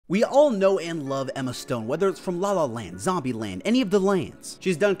We all know and love Emma Stone, whether it's from La La Land, Zombieland, any of the lands.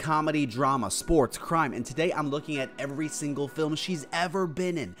 She's done comedy, drama, sports, crime, and today I'm looking at every single film she's ever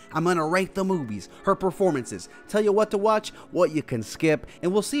been in. I'm gonna rank the movies, her performances, tell you what to watch, what you can skip,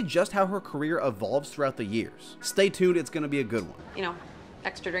 and we'll see just how her career evolves throughout the years. Stay tuned, it's gonna be a good one. You know,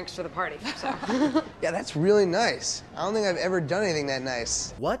 extra drinks for the party, so. Yeah, that's really nice. I don't think I've ever done anything that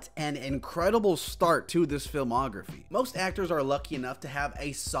nice. What an incredible start to this filmography. Most actors are lucky enough to have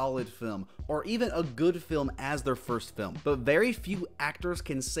a solid film, or even a good film as their first film, but very few actors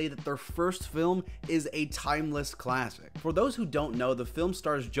can say that their first film is a timeless classic. For those who don't know, the film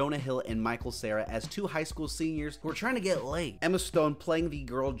stars Jonah Hill and Michael Cera as two high school seniors who are trying to get laid. Emma Stone playing the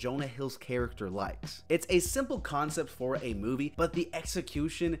girl Jonah Hill's character likes. It's a simple concept for a movie, but the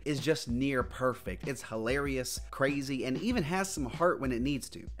execution is just near perfect. It's hilarious, crazy, and even has some heart when it needs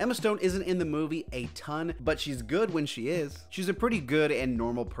to. Emma Stone isn't in the movie a ton, but she's good when she is. She's a pretty good and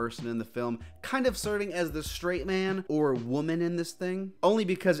normal person in the film, kind of serving as the straight man or woman in this thing, only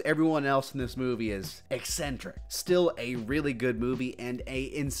because everyone else in this movie is eccentric. Still a really good movie and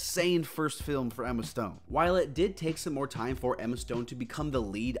a insane first film for Emma Stone. While it did take some more time for Emma Stone to become the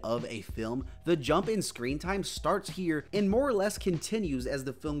lead of a film, the jump in screen time starts here and more or less continues as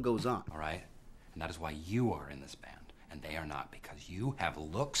the film goes on. All right? And that is why you are in this band, and they are not, because you have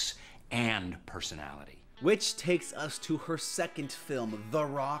looks and personality. Which takes us to her second film, The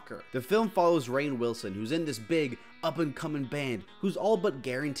Rocker. The film follows Rainn Wilson, who's in this big, up-and-coming band, who's all but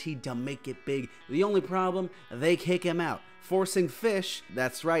guaranteed to make it big. The only problem, they kick him out, forcing Fish,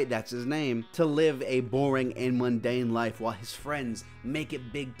 that's right, that's his name, to live a boring and mundane life while his friends make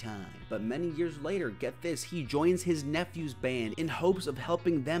it big time. But many years later, get this, he joins his nephew's band in hopes of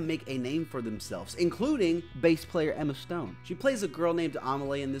helping them make a name for themselves, including bass player Emma Stone. She plays a girl named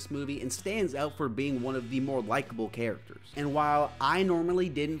Amelie in this movie and stands out for being one of the more likable characters. And while I normally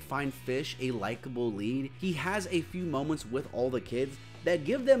didn't find Fish a likable lead, he has a few moments with all the kids that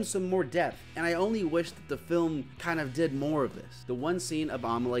give them some more depth, and I only wish that the film kind of did more of this. The one scene of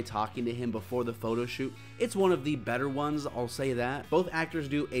Amelie talking to him before the photo shoot, it's one of the better ones, I'll say that. Both actors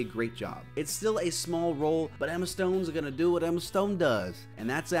do a great job. It's still a small role, but Emma Stone's gonna do what Emma Stone does, and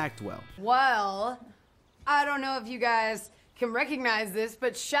that's act well. Well, I don't know if you guys can recognize this,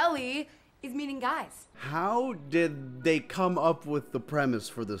 but Shelley is meeting guys. How did they come up with the premise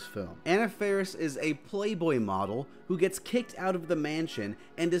for this film? Anna Faris is a Playboy model who gets kicked out of the mansion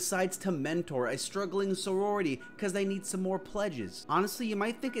and decides to mentor a struggling sorority because they need some more pledges. Honestly, you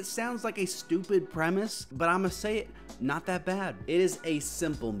might think it sounds like a stupid premise, but I'ma say it, not that bad. It is a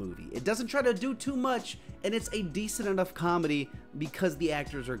simple movie. It doesn't try to do too much, and it's a decent enough comedy because the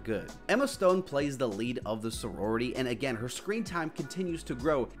actors are good. Emma Stone plays the lead of the sorority, and again, her screen time continues to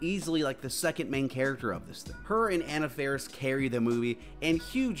grow, easily like the second main character of this thing. Her and Anna Faris carry the movie, and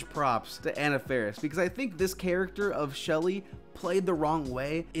huge props to Anna Faris, because I think this character of Shelley, played the wrong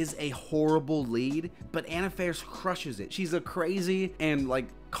way, is a horrible lead, but Anna Faris crushes it. She's a crazy and like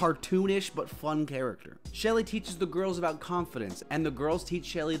cartoonish but fun character. Shelley teaches the girls about confidence, and the girls teach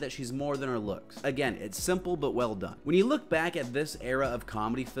Shelley that she's more than her looks. Again, it's simple but well done. When you look back at this era of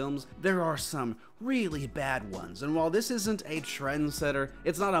comedy films, there are some really bad ones, and while this isn't a trendsetter,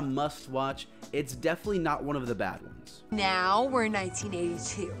 it's not a must-watch, it's definitely not one of the bad ones. Now we're in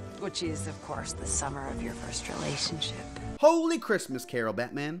 1982, which is, of course, the summer of your first relationship. Holy Christmas Carol,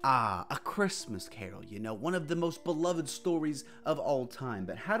 Batman. Ah, A Christmas Carol, you know, one of the most beloved stories of all time.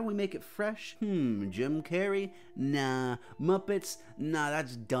 But how do we make it fresh? Jim Carrey? Nah. Muppets? Nah,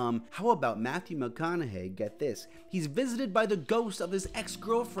 that's dumb. How about Matthew McConaughey? Get this. He's visited by the ghosts of his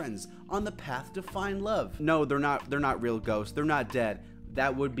ex-girlfriends on the path to find love. No, they're not real ghosts. They're not dead.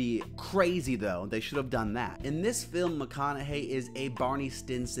 That would be crazy though, they should have done that. In this film, McConaughey is a Barney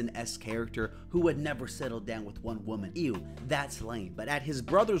Stinson-esque character who would never settle down with one woman. Ew, that's lame. But at his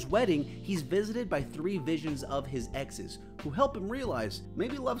brother's wedding, he's visited by 3 visions of his exes who help him realize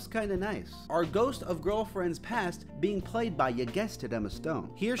maybe love's kinda nice. Our ghost of girlfriends past being played by, you guessed it, Emma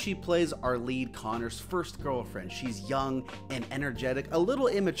Stone. Here she plays our lead Connor's first girlfriend. She's young and energetic, a little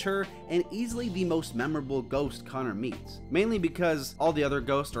immature, and easily the most memorable ghost Connor meets. Mainly because all the other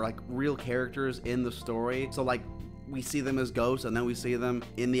ghosts are like real characters in the story, so like we see them as ghosts and then we see them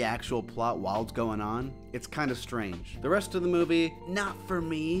in the actual plot while it's going on. It's kind of strange. The rest of the movie, not for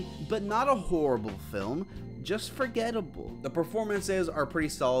me, but not a horrible film, just forgettable. The performances are pretty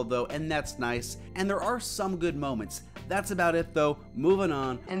solid though, and that's nice, and there are some good moments. That's about it though. Moving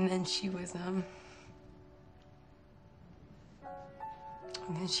on. And then she was, and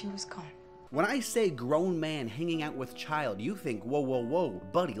then she was gone. When I say grown man hanging out with child, you think, whoa, whoa, whoa,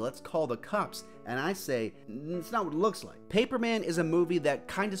 buddy, let's call the cops. And I say, it's not what it looks like. Paperman is a movie that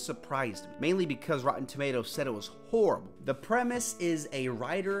kind of surprised me, mainly because Rotten Tomatoes said it was horrible. The premise is a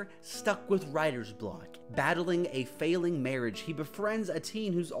writer stuck with writer's block. Battling a failing marriage, he befriends a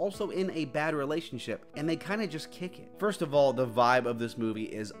teen who's also in a bad relationship, and they kind of just kick it. First of all, the vibe of this movie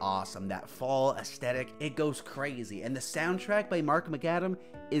is awesome. That fall aesthetic, it goes crazy, and the soundtrack by Mark McAdam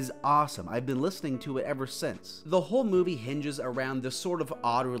is awesome. I've been listening to it ever since. The whole movie hinges around this sort of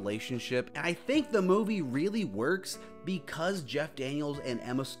odd relationship, and I think the movie really works because Jeff Daniels and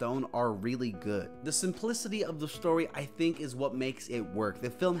Emma Stone are really good. The simplicity of the story, I think, is what makes it work.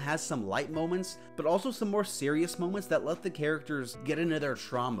 The film has some light moments, but also some more serious moments that let the characters get into their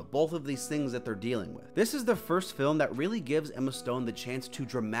trauma, both of these things that they're dealing with. This is the first film that really gives Emma Stone the chance to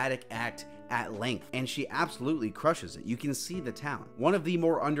dramatic act at length, and she absolutely crushes it. You can see the talent. One of the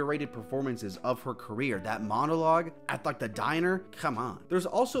more underrated performances of her career, that monologue at like the diner, come on. There's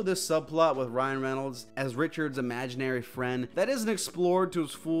also this subplot with Ryan Reynolds as Richard's imaginary friend that isn't explored to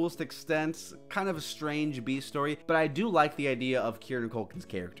its fullest extent, kind of a strange B story, but I do like the idea of Kieran Culkin's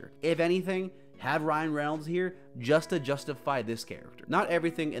character. If anything, have Ryan Reynolds here just to justify this character. Not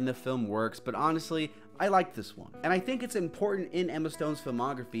everything in the film works, but honestly, I like this one. And I think it's important in Emma Stone's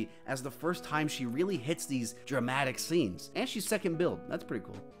filmography as the first time she really hits these dramatic scenes. And she's second billed. That's pretty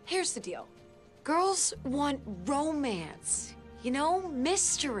cool. Here's the deal. Girls want romance, you know,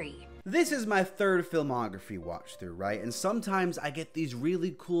 mystery. This is my third filmography watch through, right? And sometimes I get these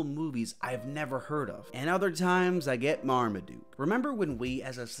really cool movies I've never heard of. And other times I get Marmaduke. Remember when we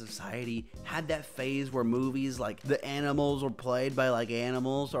as a society had that phase where movies like the animals were played by like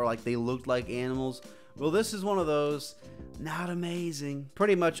animals or like they looked like animals? Well, this is one of those. Not amazing.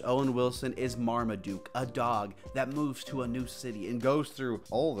 Pretty much Owen Wilson is Marmaduke, a dog that moves to a new city and goes through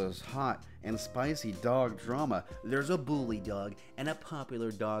all this hot and spicy dog drama. There's a bully dog and a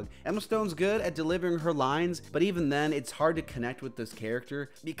popular dog. Emma Stone's good at delivering her lines, but even then, it's hard to connect with this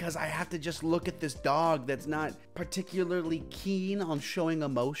character because I have to just look at this dog that's not particularly keen on showing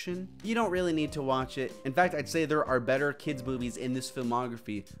emotion. You don't really need to watch it. In fact, I'd say there are better kids movies in this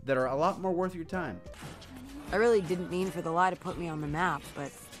filmography that are a lot more worth your time. I really didn't mean for the lie to put me on the map,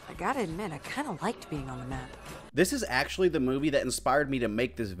 but I gotta admit, I kinda liked being on the map. This is actually the movie that inspired me to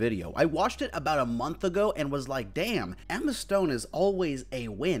make this video. I watched it about a month ago and was like, damn, Emma Stone is always a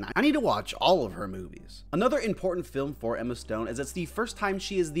win. I need to watch all of her movies. Another important film for Emma Stone is it's the first time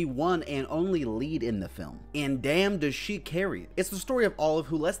she is the one and only lead in the film. And damn does she carry it. It's the story of Olive,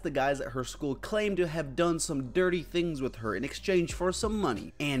 who lets the guys at her school claim to have done some dirty things with her in exchange for some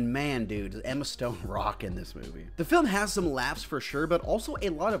money. And man, dude, does Emma Stone rock in this movie. The film has some laughs for sure, but also a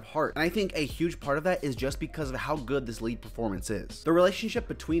lot of heart. And I think a huge part of that is just because of how good this lead performance is. The relationship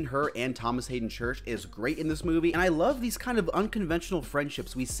between her and Thomas Hayden Church is great in this movie, and I love these kind of unconventional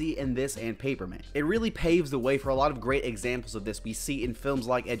friendships we see in this and Paperman. It really paves the way for a lot of great examples of this we see in films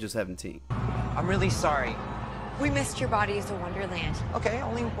like Edge of 17. I'm really sorry. We missed Your Body is a Wonderland. Okay,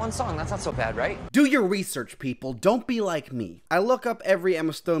 only one song. That's not so bad, right? Do your research, people. Don't be like me. I look up every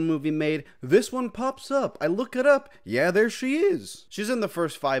Emma Stone movie made. This one pops up. I look it up. Yeah, there she is. She's in the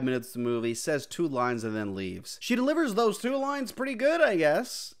first 5 minutes of the movie, says 2 lines, and then leaves. She delivers those 2 lines pretty good, I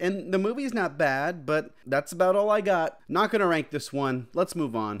guess. And the movie's not bad, but that's about all I got. Not gonna rank this one. Let's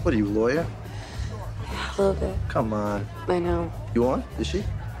move on. What are you, lawyer? Yeah, a little bit. Come on. I know. You on? Is she?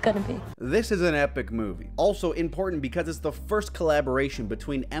 Gonna be. This is an epic movie. Also important because it's the first collaboration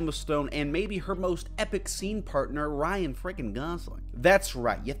between Emma Stone and maybe her most epic scene partner, Ryan freaking Gosling. That's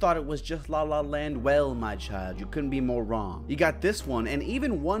right, you thought it was just La La Land? Well, my child, you couldn't be more wrong. You got this one and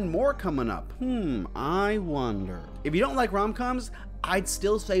even one more coming up. I wonder. If you don't like rom-coms, I'd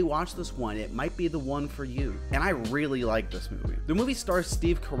still say watch this one. It might be the one for you. And I really like this movie. The movie stars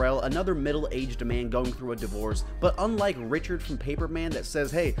Steve Carell, another middle-aged man going through a divorce, but unlike Richard from Paperman that says,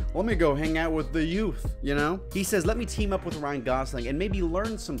 hey, let me go hang out with the youth, you know? He says, let me team up with Ryan Gosling and maybe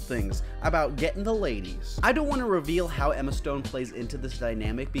learn some things about getting the ladies. I don't want to reveal how Emma Stone plays into this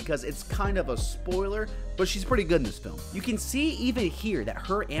dynamic because it's kind of a spoiler, but she's pretty good in this film. You can see even here that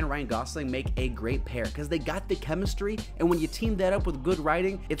her and Ryan Gosling make a great pair because they got the chemistry, and when you team that up with good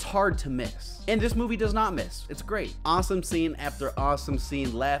writing, it's hard to miss. And this movie does not miss. It's great. Awesome scene after awesome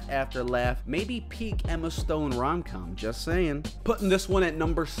scene, laugh after laugh, maybe peak Emma Stone rom-com, just saying. Putting this one at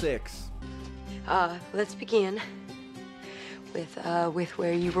number 6. Let's begin with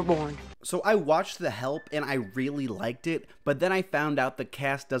Where You Were Born. So I watched The Help and I really liked it, but then I found out the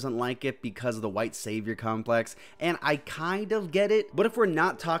cast doesn't like it because of the white savior complex, and I kind of get it, but if we're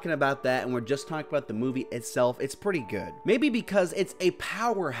not talking about that and we're just talking about the movie itself, it's pretty good. Maybe because it's a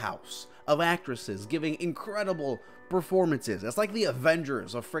powerhouse of actresses giving incredible performances. It's like the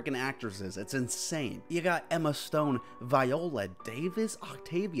Avengers of freaking actresses. It's insane. You got Emma Stone, Viola Davis,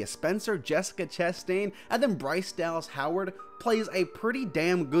 Octavia Spencer, Jessica Chastain, and then Bryce Dallas Howard plays a pretty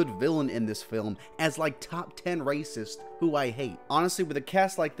damn good villain in this film as like top 10 racist who I hate. Honestly, with a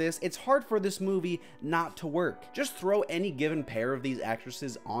cast like this, it's hard for this movie not to work. Just throw any given pair of these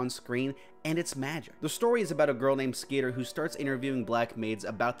actresses on screen and it's magic. The story is about a girl named Skeeter who starts interviewing black maids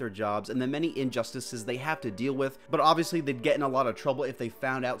about their jobs and the many injustices they have to deal with, but obviously they'd get in a lot of trouble if they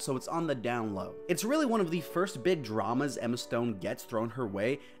found out, so it's on the down low. It's really one of the first big dramas Emma Stone gets thrown her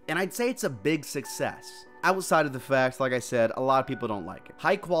way, and I'd say it's a big success. Outside of the fact, like I said, a lot of people don't like it.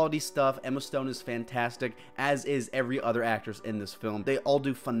 High quality stuff, Emma Stone is fantastic, as is every other actress in this film. They all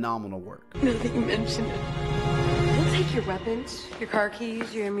do phenomenal work. Now that you mention it. We'll take your weapons, your car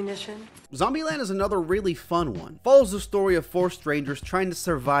keys, your ammunition. Zombieland is another really fun one. Follows the story of 4 strangers trying to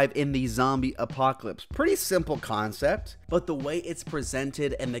survive in the zombie apocalypse. Pretty simple concept, but the way it's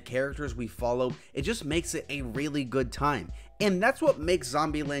presented and the characters we follow, it just makes it a really good time. And that's what makes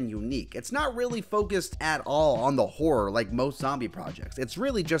Zombieland unique. It's not really focused at all on the horror like most zombie projects. It's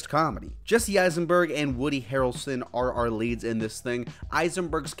really just comedy. Jesse Eisenberg and Woody Harrelson are our leads in this thing.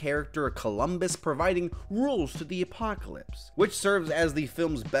 Eisenberg's character Columbus providing rules to the apocalypse, which serves as the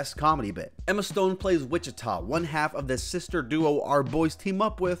film's best comedy bit. Emma Stone plays Wichita, one half of the sister duo our boys team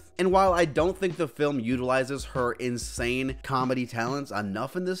up with. And while I don't think the film utilizes her insane comedy talents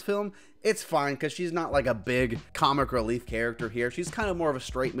enough in this film, it's fine because she's not like a big comic relief character here. She's kind of more of a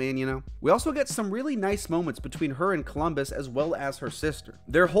straight man, you know? We also get some really nice moments between her and Columbus as well as her sister.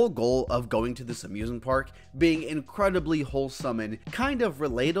 Their whole goal of going to this amusement park being incredibly wholesome and kind of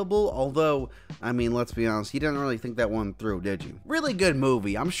relatable, although, I mean, let's be honest, you didn't really think that one through, did you? Really good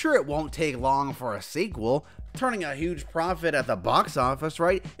movie. I'm sure it won't take long for a sequel, turning a huge profit at the box office,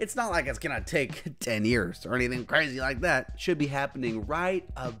 right? It's not like it's gonna take 10 years or anything crazy like that. Should be happening right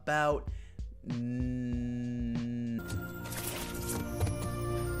about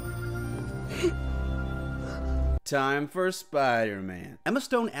time for Spider-Man. Emma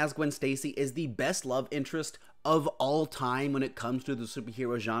Stone as Gwen Stacy is the best love interest of all time when it comes to the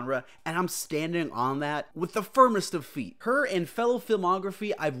superhero genre, and I'm standing on that with the firmest of feet. Her and fellow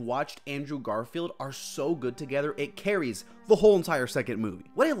filmography I've watched Andrew Garfield are so good together, it carries the whole entire second movie.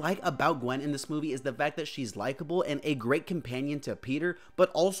 What I like about Gwen in this movie is the fact that she's likable and a great companion to Peter, but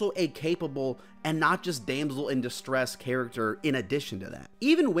also a capable and not just damsel in distress character in addition to that.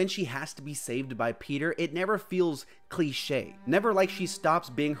 Even when she has to be saved by Peter, it never feels cliche. Never like she stops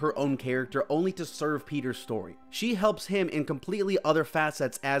being her own character only to serve Peter's story. She helps him in completely other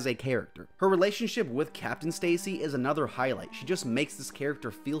facets as a character. Her relationship with Captain Stacy is another highlight. She just makes this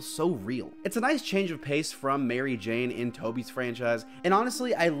character feel so real. It's a nice change of pace from Mary Jane in Tobey's franchise, and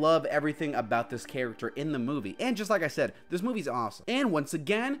honestly, I love everything about this character in the movie. And just like I said, this movie's awesome. And once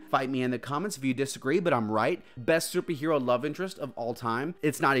again, fight me in the comments if you disagree, but I'm right. Best superhero love interest of all time.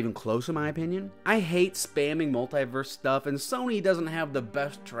 It's not even close in my opinion. I hate spamming multiverse stuff, and Sony doesn't have the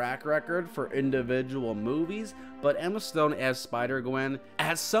best track record for individual movies, but Emma Stone as Spider-Gwen,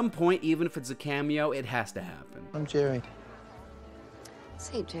 at some point, even if it's a cameo, it has to happen. I'm Jerry.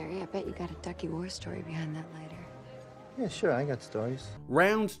 Say, Jerry, I bet you got a Ducky War story behind that lighter. Yeah, sure, I got stories.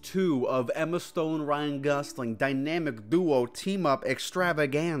 Round 2 of Emma Stone, Ryan Gosling dynamic duo team-up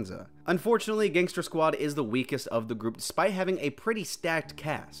extravaganza. Unfortunately, Gangster Squad is the weakest of the group despite having a pretty stacked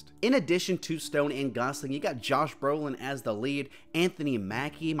cast. In addition to Stone and Gosling, you got Josh Brolin as the lead, Anthony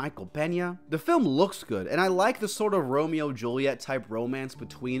Mackie, Michael Pena. The film looks good, and I like the sort of Romeo-Juliet type romance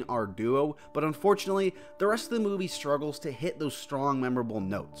between our duo, but unfortunately, the rest of the movie struggles to hit those strong, memorable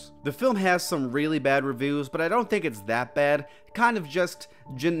notes. The film has some really bad reviews, but I don't think it's that bad. Kind of just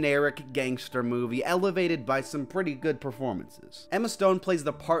generic gangster movie, elevated by some pretty good performances. Emma Stone plays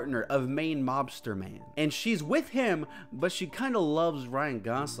the partner of main mobster man, and she's with him, but she kind of loves Ryan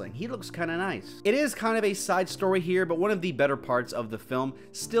Gosling. He looks kind of nice. It is kind of a side story here, but one of the better parts of the film.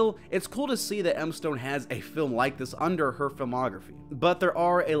 Still, it's cool to see that Emma Stone has a film like this under her filmography, but there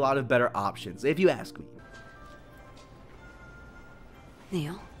are a lot of better options, if you ask me.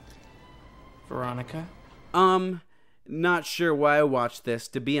 Neil? Veronica? Not sure why I watched this,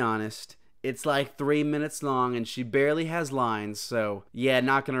 to be honest. It's like 3 minutes long and she barely has lines, so yeah,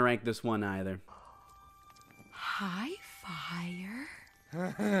 not gonna rank this one either. High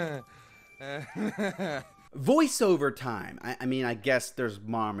fire? Voiceover time. I mean, I guess there's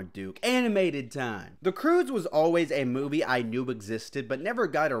Marmaduke. Animated time. The Croods was always a movie I knew existed, but never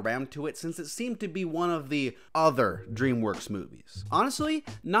got around to it since it seemed to be one of the other DreamWorks movies. Honestly,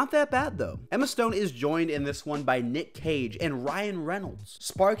 not that bad though. Emma Stone is joined in this one by Nick Cage and Ryan Reynolds,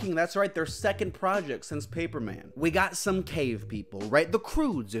 sparking, that's right, their second project since Paperman. We got some cave people, right? The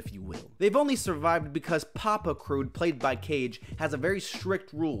Croods, if you will. They've only survived because Papa Crood, played by Cage, has a very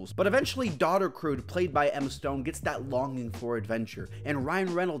strict rules, but eventually daughter Crood, played by Emma Stone, gets that longing for adventure, and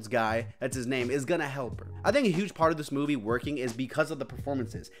Ryan Reynolds guy, that's his name, is gonna help her. I think a huge part of this movie working is because of the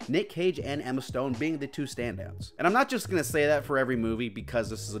performances, Nick Cage and Emma Stone being the two standouts. And I'm not just gonna say that for every movie because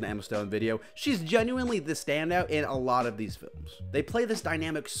this is an Emma Stone video, she's genuinely the standout in a lot of these films. They play this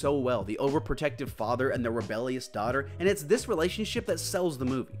dynamic so well, the overprotective father and the rebellious daughter, and it's this relationship that sells the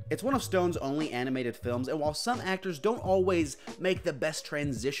movie. It's one of Stone's only animated films, and while some actors don't always make the best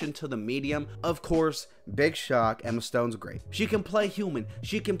transition to the medium, of course, big shock, Emma Stone's great. She can play human,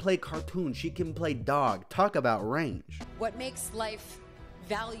 she can play cartoon, she can play dog. Talk about range. What makes life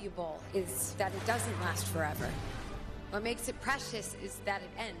valuable is that it doesn't last forever. What makes it precious is that it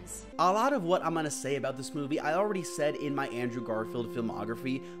ends. A lot of what I'm gonna say about this movie I already said in my Andrew Garfield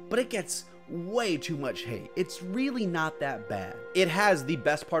filmography, but it gets way too much hate. It's really not that bad. It has the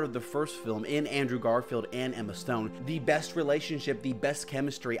best part of the first film in Andrew Garfield and Emma Stone, the best relationship, the best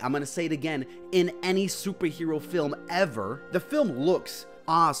chemistry, I'm gonna say it again, in any superhero film ever. The film looks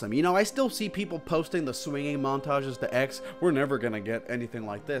awesome. You know, I still see people posting the swinging montages to X. We're never gonna get anything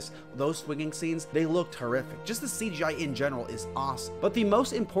like this. Those swinging scenes, they look terrific. Just the CGI in general is awesome. But the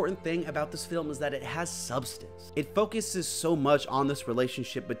most important thing about this film is that it has substance. It focuses so much on this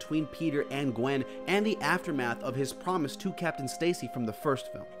relationship between Peter and Gwen and the aftermath of his promise to Captain Stacy from the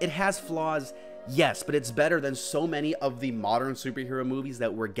first film. It has flaws, yes, but it's better than so many of the modern superhero movies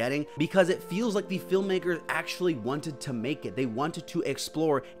that we're getting because it feels like the filmmakers actually wanted to make it. They wanted to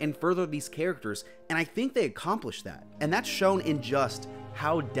explore and further these characters, and I think they accomplished that. And that's shown in just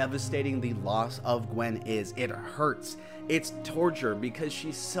how devastating the loss of Gwen is. It hurts. It's torture because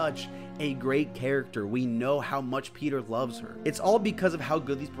she's such a great character. We know how much Peter loves her. It's all because of how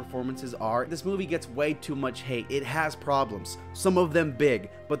good these performances are. This movie gets way too much hate. It has problems, some of them big,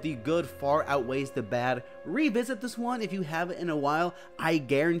 but the good far outweighs the bad. Revisit this one if you haven't in a while. I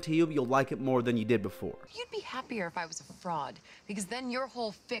guarantee you'll like it more than you did before. You'd be happier if I was a fraud, because then your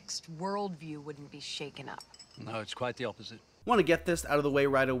whole fixed worldview wouldn't be shaken up. No, it's quite the opposite. Want to get this out of the way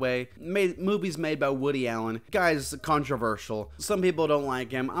right away. Movies made by Woody Allen. Guy's controversial. Some people don't like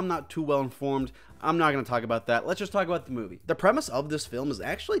him. I'm not too well informed. I'm not going to talk about that. Let's just talk about the movie. The premise of this film is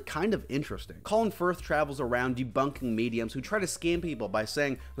actually kind of interesting. Colin Firth travels around debunking mediums who try to scam people by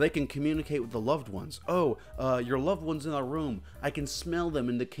saying they can communicate with the loved ones. Oh, your loved one's in a room. I can smell them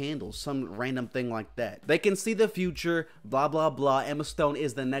in the candles. Some random thing like that. They can see the future, blah, blah, blah. Emma Stone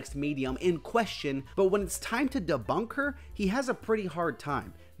is the next medium in question, but when it's time to debunk her, he has a pretty hard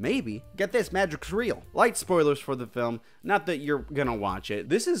time. Maybe, get this, magic's real. Light spoilers for the film, not that you're gonna watch it.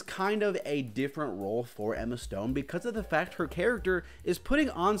 This is kind of a different role for Emma Stone because of the fact her character is putting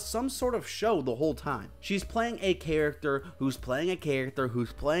on some sort of show the whole time. She's playing a character who's playing a character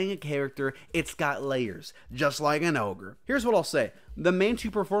who's playing a character. It's got layers, just like an ogre. Here's what I'll say. The main two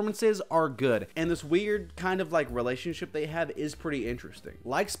performances are good, and this weird kind of like relationship they have is pretty interesting.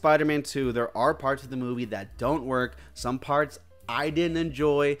 Like Spider-Man 2, there are parts of the movie that don't work. Some parts I didn't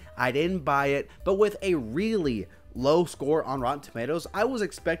enjoy, I didn't buy it, but with a really low score on Rotten Tomatoes, I was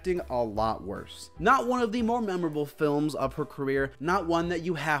expecting a lot worse. Not one of the more memorable films of her career, not one that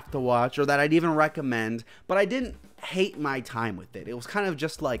you have to watch or that I'd even recommend, but I didn't hate my time with it. It was kind of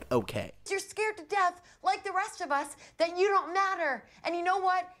just like, okay. You're scared to death, like the rest of us, that you don't matter. And you know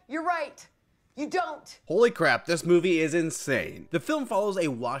what? You're right. You don't. Holy crap, this movie is insane. The film follows a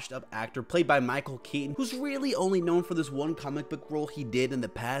washed up actor played by Michael Keaton, who's really only known for this one comic book role he did in the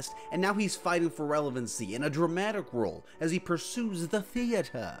past, and now he's fighting for relevancy in a dramatic role as he pursues the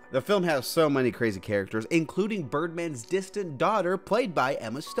theater. The film has so many crazy characters, including Birdman's distant daughter played by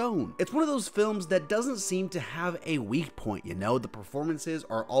Emma Stone. It's one of those films that doesn't seem to have a weak point, you know? The performances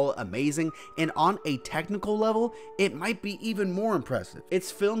are all amazing, and on a technical level, it might be even more impressive.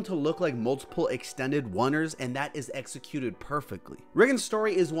 It's filmed to look like multiple extended wonders, and that is executed perfectly. Regan's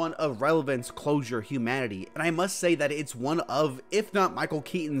story is one of relevance, closure, humanity, and I must say that it's one of, if not Michael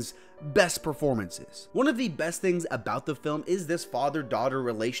Keaton's, best performances. One of the best things about the film is this father-daughter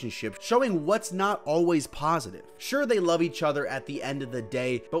relationship, showing what's not always positive. Sure, they love each other at the end of the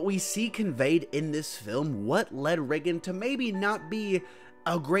day, but we see conveyed in this film what led Regan to maybe not be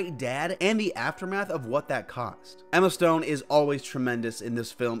a great dad, and the aftermath of what that cost. Emma Stone is always tremendous in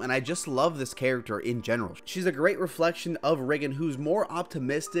this film, and I just love this character in general. She's a great reflection of Reagan, who's more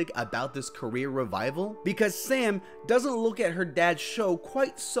optimistic about this career revival because Sam doesn't look at her dad's show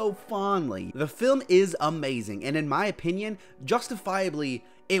quite so fondly. The film is amazing, and in my opinion, justifiably,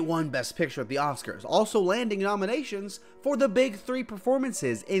 it won Best Picture at the Oscars, also landing nominations for the big three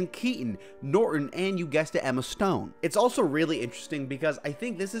performances in Keaton, Norton, and you guessed it, Emma Stone. It's also really interesting because I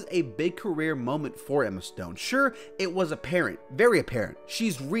think this is a big career moment for Emma Stone. Sure, it was apparent, very apparent.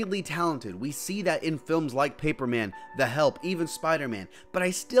 She's really talented. We see that in films like Paperman, The Help, even Spider-Man, but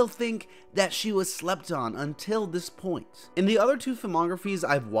I still think that she was slept on until this point. In the other two filmographies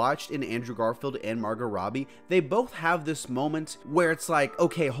I've watched in Andrew Garfield and Margot Robbie, they both have this moment where it's like,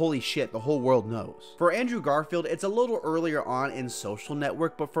 okay, holy shit, the whole world knows. For Andrew Garfield, it's a little earlier on in Social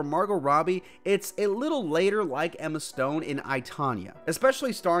Network, but for Margot Robbie, it's a little later like Emma Stone in I, Tonya.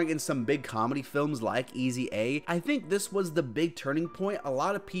 Especially starring in some big comedy films like Easy A, I think this was the big turning point. A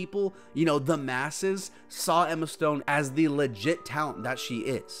lot of people, you know, the masses, saw Emma Stone as the legit talent that she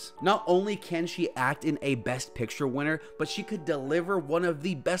is. Not only can she act in a Best Picture winner, but she could deliver one of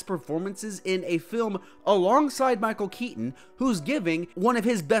the best performances in a film alongside Michael Keaton, who's giving one of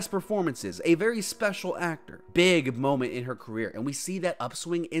his best performances, a very special actor. Big moment in her career, and we see that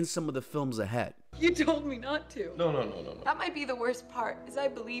upswing in some of the films ahead. You told me not to. No. That might be the worst part, is I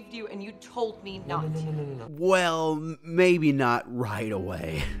believed you and you told me not to. Well, maybe not right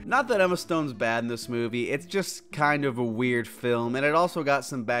away. Not that Emma Stone's bad in this movie, it's just kind of a weird film, and it also got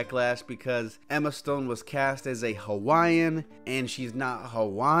some backlash because Emma Stone was cast as a Hawaiian, and she's not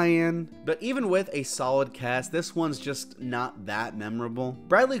Hawaiian. But even with a solid cast, this one's just not that memorable.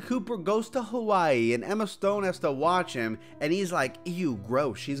 Bradley Cooper goes to Hawaii, and Emma Stone has to watch him, and he's like, ew,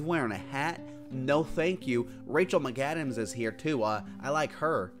 gross, she's wearing a hat? No thank you. Rachel McAdams is here too, I like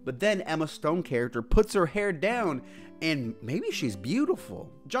her. But then Emma Stone character puts her hair down and maybe she's beautiful.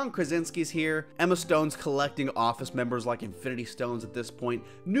 John Krasinski's here. Emma Stone's collecting office members like Infinity Stones at this point.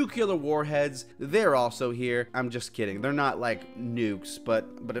 Nuclear warheads, they're also here. I'm just kidding. They're not like nukes, but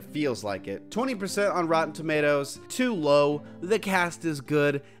it feels like it. 20% on Rotten Tomatoes, too low. The cast is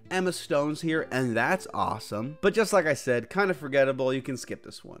good. Emma Stone's here, and that's awesome. But just like I said, kind of forgettable. You can skip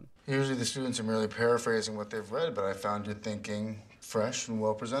this one. Usually the students are merely paraphrasing what they've read, but I found your thinking fresh and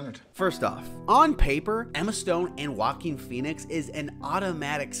well presented. First off, on paper, Emma Stone and Joaquin Phoenix is an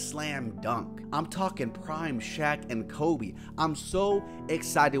automatic slam dunk. I'm talking prime Shaq and Kobe. I'm so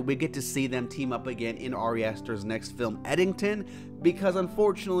excited we get to see them team up again in Ari Aster's next film, Eddington, because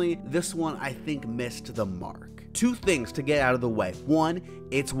unfortunately, this one I think missed the mark. Two things to get out of the way. One,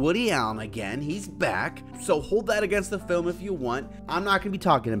 it's Woody Allen again. He's back, so hold that against the film if you want. I'm not going to be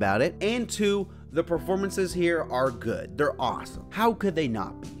talking about it. And two, the performances here are good. They're awesome. How could they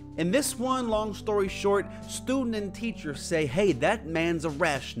not be? In this one, long story short, student and teacher say, hey, that man's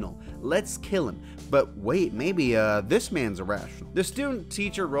irrational. Let's kill him. But wait, maybe this man's irrational. The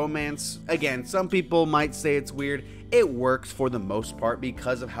student-teacher romance, again, some people might say it's weird. It works for the most part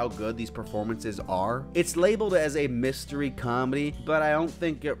because of how good these performances are. It's labeled as a mystery comedy, but I don't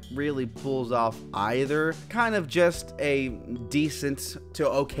think it really pulls off either. Kind of just a decent to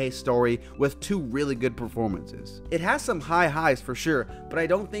okay story with two really good performances. It has some high highs for sure, but I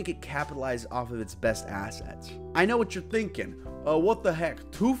don't think it capitalized off of its best assets. I know what you're thinking. What the heck?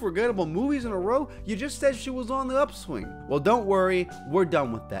 2 forgettable movies in a row? You just said she was on the upswing. Well, don't worry, we're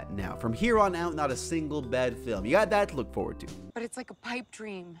done with that now. From here on out, not a single bad film. You got that to look forward to. But it's like a pipe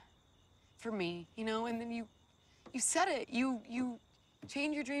dream for me, you know, and then you said it. You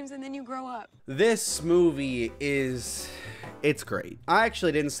change your dreams and then you grow up. This movie it's great. I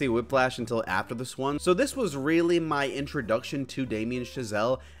actually didn't see Whiplash until after this one, so this was really my introduction to Damien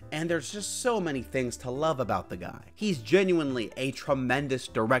Chazelle, and there's just so many things to love about the guy. He's genuinely a tremendous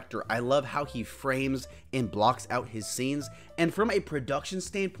director. I love how he frames and blocks out his scenes, and from a production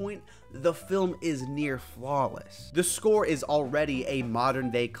standpoint, the film is near flawless. The score is already a modern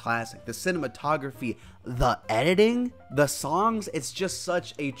day classic. The cinematography, the editing, the songs, it's just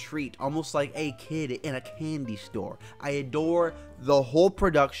such a treat, almost like a kid in a candy store. I adore the whole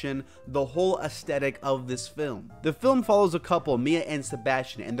production, the whole aesthetic of this film. The film follows a couple, Mia and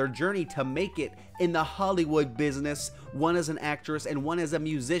Sebastian, and their journey to make it in the Hollywood business, one as an actress and one as a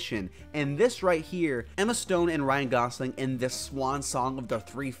musician. And this right here, Emma Stone and Ryan Gosling in this swan song of their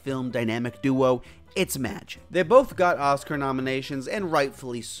 3-film dynamic duo, it's magic. They both got Oscar nominations, and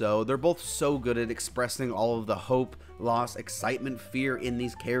rightfully so. They're both so good at expressing all of the hope, loss, excitement, fear in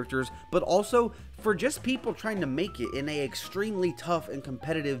these characters, but also for just people trying to make it in a extremely tough and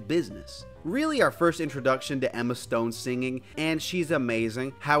competitive business. Really our first introduction to Emma Stone singing, and she's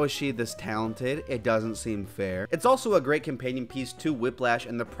amazing. How is she this talented? It doesn't seem fair. It's also a great companion piece to Whiplash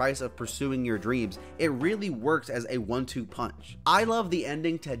and the Price of Pursuing Your Dreams. It really works as a 1-2 punch. I love the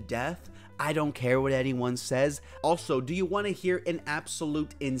ending to death. I don't care what anyone says. Also, do you want to hear an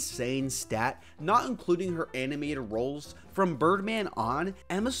absolute insane stat? Not including her animated roles, from Birdman on,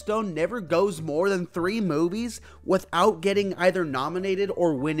 Emma Stone never goes more than 3 movies without getting either nominated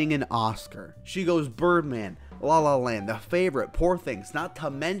or winning an Oscar. She goes Birdman, La La Land, The Favorite, Poor Things, not to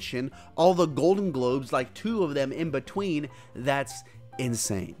mention all the Golden Globes, like 2 of them in between. That's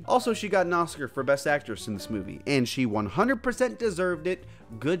insane. Also, she got an Oscar for Best Actress in this movie, and she 100% deserved it.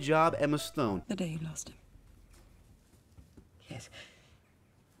 Good job, Emma Stone. The day you lost him. Yes.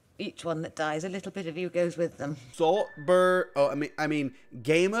 Each one that dies, a little bit of you goes with them. I mean,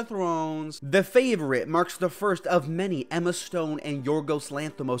 Game of Thrones. The Favorite marks the first of many Emma Stone and Yorgos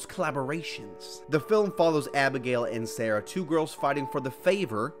Lanthimos collaborations. The film follows Abigail and Sarah, 2 girls fighting for the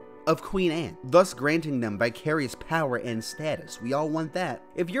favor of Queen Anne, thus granting them vicarious power and status. We all want that.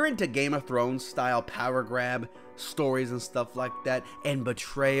 If you're into Game of Thrones style power grab stories and stuff like that, and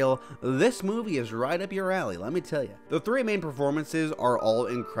betrayal, this movie is right up your alley, let me tell you. The 3 main performances are all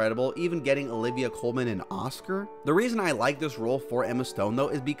incredible, even getting Olivia Colman an Oscar. The reason I like this role for Emma Stone though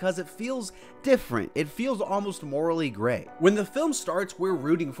is because it feels different. It feels almost morally gray. When the film starts, we're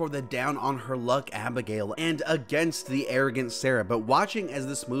rooting for the down on her luck Abigail and against the arrogant Sarah, but watching as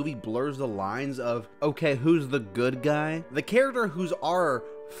this movie blurs the lines of, okay, who's the good guy? The character who's our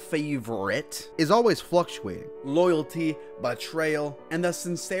favorite is always fluctuating. Loyalty, betrayal, and the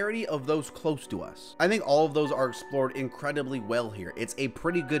sincerity of those close to us. I think all of those are explored incredibly well here. It's a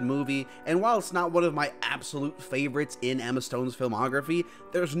pretty good movie, and while it's not one of my absolute favorites in Emma Stone's filmography,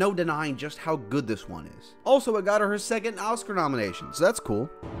 there's no denying just how good this one is. Also, it got her 2nd Oscar nomination, so that's cool.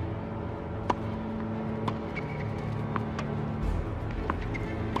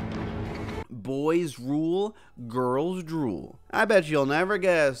 Boys rule, girls drool. I bet you'll never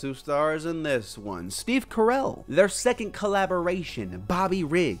guess who stars in this one. Steve Carell. Their 2nd collaboration, Bobby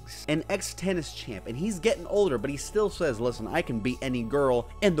Riggs, an ex-tennis champ, and he's getting older, but he still says, listen, I can beat any girl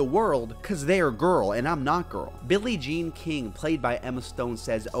in the world because they're girl and I'm not girl. Billie Jean King, played by Emma Stone,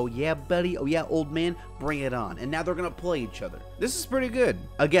 says, oh yeah, buddy, oh yeah, old man, bring it on. And now they're gonna play each other. This is pretty good.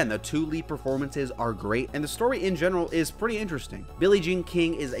 Again, the 2 lead performances are great, and the story in general is pretty interesting. Billie Jean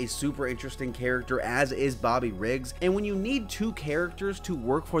King is a super interesting character, as is Bobby Riggs, and when you need 2 characters to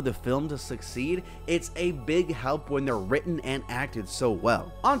work for the film to succeed, it's a big help when they're written and acted so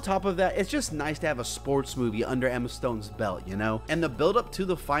well. On top of that, it's just nice to have a sports movie under Emma Stone's belt, you know? And the build up to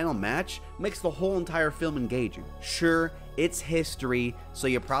the final match makes the whole entire film engaging. Sure, it's history, so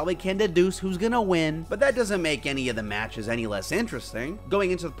you probably can deduce who's gonna win, but that doesn't make any of the matches any less interesting.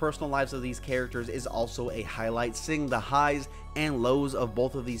 Going into the personal lives of these characters is also a highlight, seeing the highs and lows of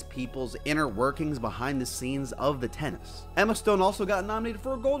both of these people's inner workings behind the scenes of the tennis. Emma Stone also got nominated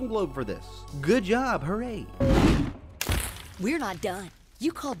for a Golden Globe for this. Good job, hooray. We're not done.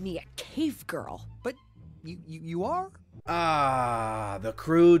 You called me a cave girl. But you are? Ah, the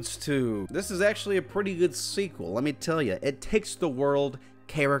Croods 2. This is actually a pretty good sequel, let me tell you. It takes the world,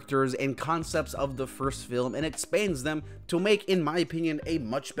 characters, and concepts of the first film and expands them to make, in my opinion, a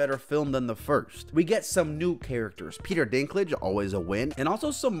much better film than the first. We get some new characters, Peter Dinklage, always a win, and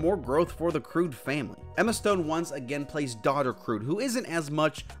also some more growth for the Crood family. Emma Stone once again plays daughter Crood, who isn't as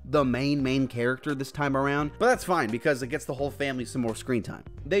much the main character this time around, but that's fine because it gets the whole family some more screen time.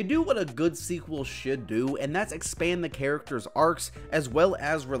 They do what a good sequel should do, and that's expand the characters' arcs as well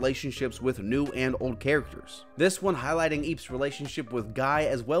as relationships with new and old characters. This one highlighting Eep's relationship with Guy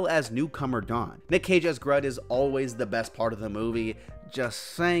as well as newcomer Dawn. Nick Cage as Grud is always the best part of the movie. Just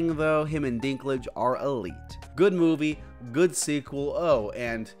saying though, him and Dinklage are elite. Good movie, good sequel. Oh,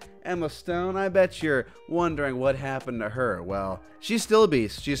 and Emma Stone, I bet you're wondering what happened to her. Well, she's still a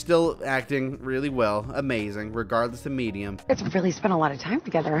beast. She's still acting really well, amazing, regardless of medium. It's really spent a lot of time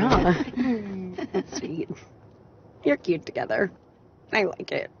together, huh? That's sweet. You're cute together. I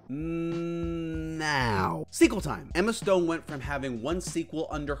like it. Now, sequel time. Emma Stone went from having 1 sequel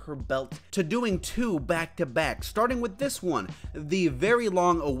under her belt to doing 2 back-to-back, starting with this one, the very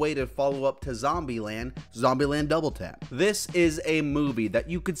long-awaited follow-up to Zombieland, Zombieland Double Tap. This is a movie that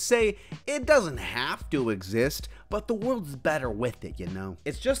you could say it doesn't have to exist, but the world's better with it, you know?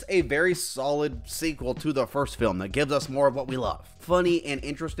 It's just a very solid sequel to the first film that gives us more of what we love. Funny and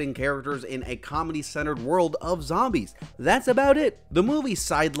interesting characters in a comedy-centered world of zombies. That's about it. The movie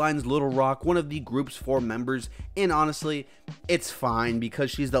sidelined headlines Little Rock, one of the group's 4 members, and honestly, it's fine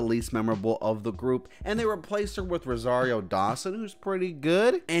because she's the least memorable of the group, and they replaced her with Rosario Dawson, who's pretty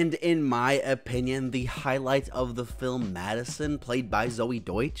good. And in my opinion, the highlight of the film, Madison, played by Zoe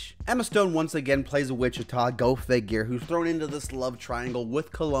Deutsch. Emma Stone once again plays Wichita, go figure, who's thrown into this love triangle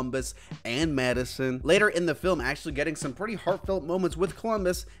with Columbus and Madison. Later in the film, actually getting some pretty heartfelt moments with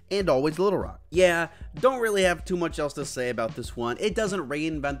Columbus and always Little Rock. Yeah, don't really have too much else to say about this one. It doesn't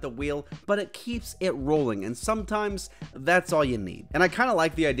reinvent the wheel, but it keeps it rolling, and sometimes that's all you need. And I kind of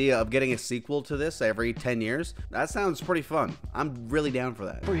like the idea of getting a sequel to this every 10 years. That sounds pretty fun. I'm really down for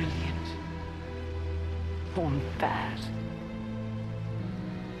that. Brilliant. Born bad.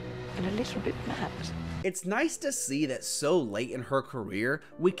 And a little bit mad. It's nice to see that so late in her career,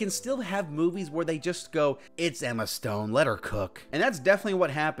 we can still have movies where they just go, it's Emma Stone, let her cook. And that's definitely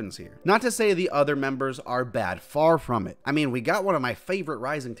what happens here. Not to say the other members are bad, far from it. I mean, we got one of my favorite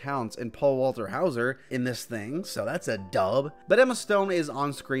rising talents in Paul Walter Hauser in this thing, so that's a dub. But Emma Stone is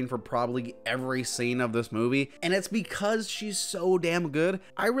on screen for probably every scene of this movie, and it's because she's so damn good.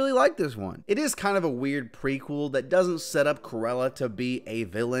 I really like this one. It is kind of a weird prequel that doesn't set up Cruella to be a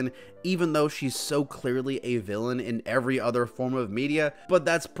villain, even though she's so clearly a villain in every other form of media, but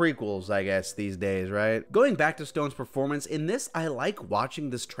that's prequels, I guess, these days, right? Going back to Stone's performance, in this, I like watching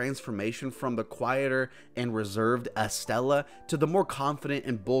this transformation from the quieter and reserved Estella to the more confident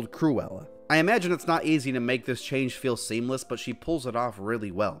and bold Cruella. I imagine it's not easy to make this change feel seamless, but she pulls it off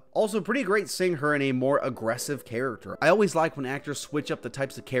really well. Also, pretty great seeing her in a more aggressive character. I always like when actors switch up the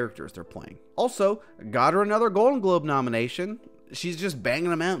types of characters they're playing. Also, got her another Golden Globe nomination. She's just banging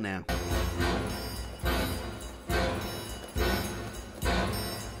them out now.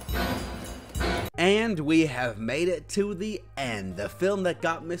 And we have made it to the end, the film that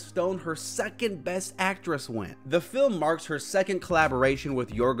got Miss Stone her second Best Actress win. The film marks her second collaboration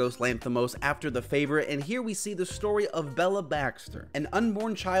with Yorgos Lanthimos after The Favorite, and here we see the story of Bella Baxter, an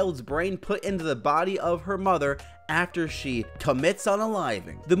unborn child's brain put into the body of her mother after she commits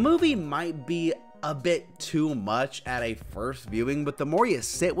unaliving. The movie might be a bit too much at a first viewing, but the more you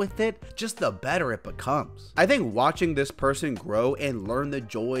sit with it, just the better it becomes. I think watching this person grow and learn the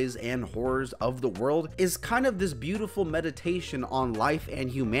joys and horrors of the world is kind of this beautiful meditation on life and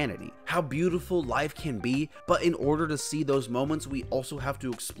humanity. How beautiful life can be, but in order to see those moments, we also have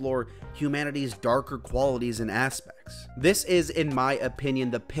to explore humanity's darker qualities and aspects. This is, in my opinion,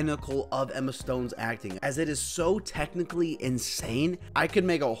 the pinnacle of Emma Stone's acting, as it is so technically insane. I could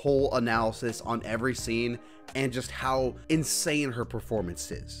make a whole analysis on every scene and just how insane her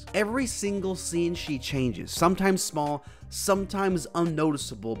performance is. Every single scene she changes, sometimes small, sometimes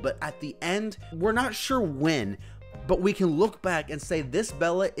unnoticeable, but at the end, we're not sure when, but we can look back and say this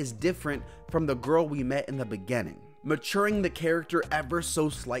Bella is different from the girl we met in the beginning. Maturing the character ever so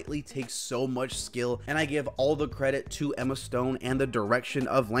slightly takes so much skill, and I give all the credit to Emma Stone and the direction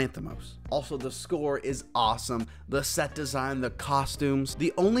of Lanthimos. Also, the score is awesome, the set design, the costumes.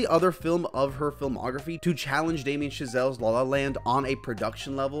 The only other film of her filmography to challenge Damien Chazelle's La La Land on a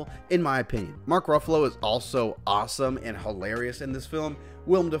production level, in my opinion. Mark Ruffalo is also awesome and hilarious in this film.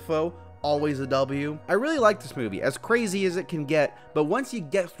 Willem Dafoe, always a W. I really like this movie, as crazy as it can get, but once you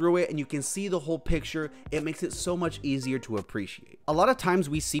get through it and you can see the whole picture, it makes it so much easier to appreciate. A lot of times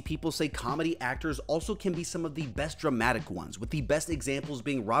we see people say comedy actors also can be some of the best dramatic ones, with the best examples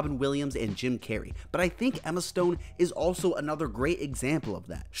being Robin Williams and Jim Carrey, but I think Emma Stone is also another great example of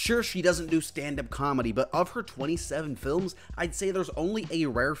that. Sure, she doesn't do stand-up comedy, but of her 27 films, I'd say there's only a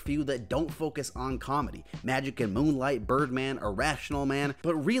rare few that don't focus on comedy. Magic and Moonlight, Birdman, Irrational Man,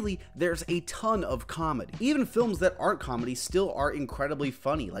 but really, there's a ton of comedy. Even films that aren't comedy still are incredibly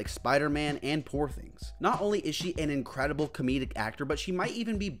funny, like Spider-Man and Poor Things. Not only is she an incredible comedic actor, but she might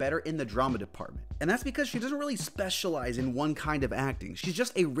even be better in the drama department. And that's because she doesn't really specialize in one kind of acting. She's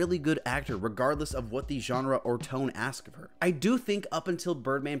just a really good actor, regardless of what the genre or tone asks of her. I do think up until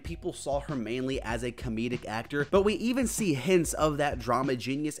Birdman, people saw her mainly as a comedic actor, but we even see hints of that drama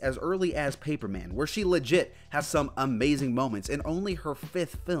genius as early as Paperman, where she legit has some amazing moments in only her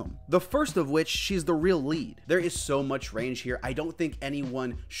 5th film. The first of which she's the real lead. There is so much range here, I don't think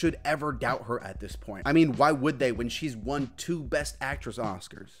anyone should ever doubt her at this point. I mean, why would they when she's won 2 Best Actress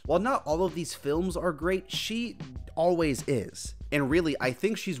Oscars? While not all of these films are great, she always is. And really, I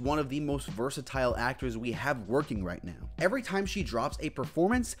think she's one of the most versatile actors we have working right now. Every time she drops a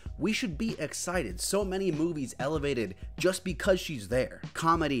performance, we should be excited. So many movies elevated just because she's there.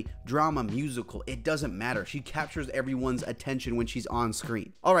 Comedy, drama, musical, it doesn't matter. She captures everyone's attention when she's on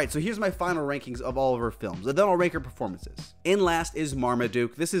screen. Alright, so here's my final rankings of all of her films, and then I'll rank her performances. In last is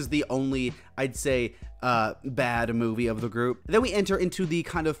Marmaduke. This is the only, I'd say, bad movie of the group. Then we enter into the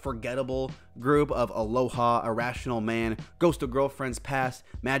kind of forgettable group of Aloha, Irrational Man, Ghost of Girlfriend's Past,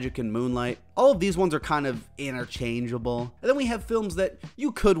 Magic and Moonlight. All of these ones are kind of interchangeable. And then we have films that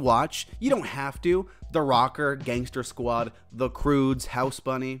you could watch, you don't have to. The Rocker, Gangster Squad, The Croods, House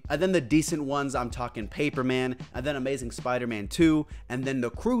Bunny. And then the decent ones, I'm talking Paperman, and then Amazing Spider-Man 2, and then The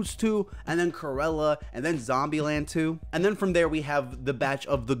Croods 2, and then Cruella, and then Zombieland 2. And then from there we have the batch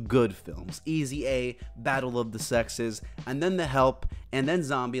of the good films, Easy A, Battle of the Sexes, and then The Help, and then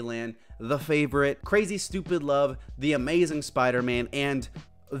Zombieland, The Favorite, Crazy Stupid Love, The Amazing Spider-Man, and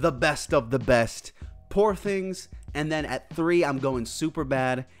the best of the best, Poor Things. And then at 3, I'm going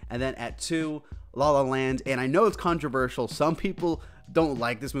Superbad, and then at 2, La La Land. And I know it's controversial, some people don't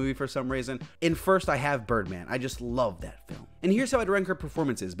like this movie for some reason. In first, I have Birdman. I just love that film. And here's how I'd rank her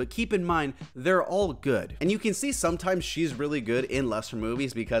performances, but keep in mind, they're all good. And you can see sometimes she's really good in lesser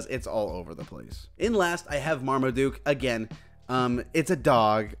movies because it's all over the place. In last, I have Marmaduke. Again, it's a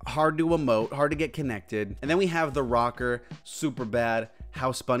dog, hard to emote, hard to get connected. And then we have The Rocker, Superbad,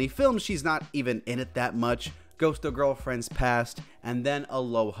 House Bunny. Films she's not even in it that much. Ghost of Girlfriend's Past, and then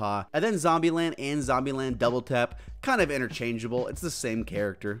Aloha, and then Zombieland and Zombieland Double Tap, kind of interchangeable, it's the same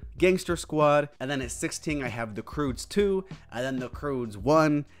character. Gangster Squad, and then at 16 I have The Croods 2, and then The Croods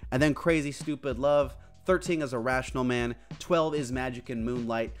 1, and then Crazy Stupid Love. 13 is Irrational Man, 12 is Magic and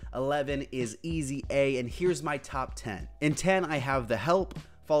Moonlight, 11 is Easy A, and here's my top 10. In 10 I have The Help,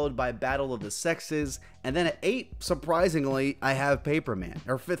 followed by Battle of the Sexes, and then at 8, surprisingly, I have Paperman,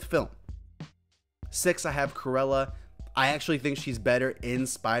 her 5th film. 6, I have Cruella. I actually think she's better in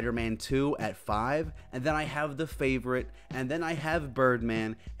Spider-Man 2 at 5. And then I have The Favorite. And then I have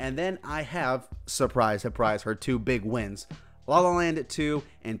Birdman. And then I have, surprise, surprise, her 2 big wins. La La Land at 2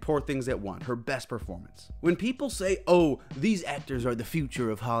 and Poor Things at 1, her best performance. When people say, oh, these actors are the future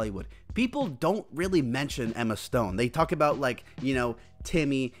of Hollywood, people don't really mention Emma Stone. They talk about, like, you know,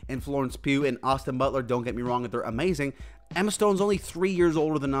 Timmy and Florence Pugh and Austin Butler. Don't get me wrong, they're amazing. Emma Stone's only 3 years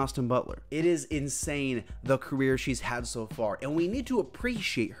older than Austin Butler. It is insane the career she's had so far, and we need to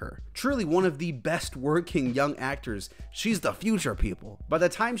appreciate her. Truly one of the best working young actors. She's the future, people. By the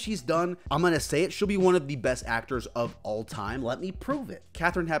time she's done, I'm gonna say it, she'll be one of the best actors of all time. Let me prove it.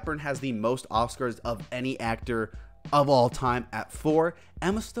 Katharine Hepburn has the most Oscars of any actor of all time at 4.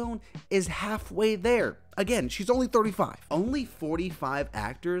 Emma Stone is halfway there. Again, she's only 35. Only 45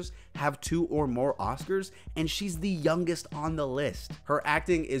 actors have 2 or more Oscars, and she's the youngest on the list. Her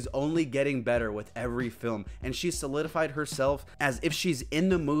acting is only getting better with every film, and she's solidified herself as if she's in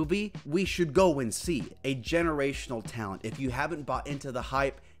the movie, we should go and see it. A generational talent. If you haven't bought into the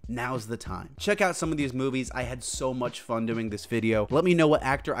hype, now's the time. Check out some of these movies. I had so much fun doing this video. Let me know what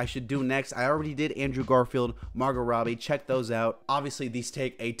actor I should do next. I already did Andrew Garfield, Margot Robbie. Check those out. Obviously, these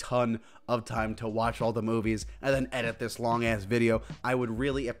take a ton of time to watch all the movies and then edit this long ass video. I would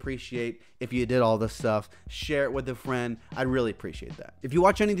really appreciate if you did all this stuff. Share it with a friend. I'd really appreciate that. If you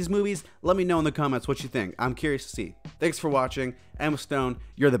watch any of these movies, let me know in the comments what you think. I'm curious to see. Thanks for watching. Emma Stone,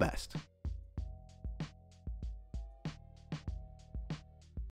 you're the best.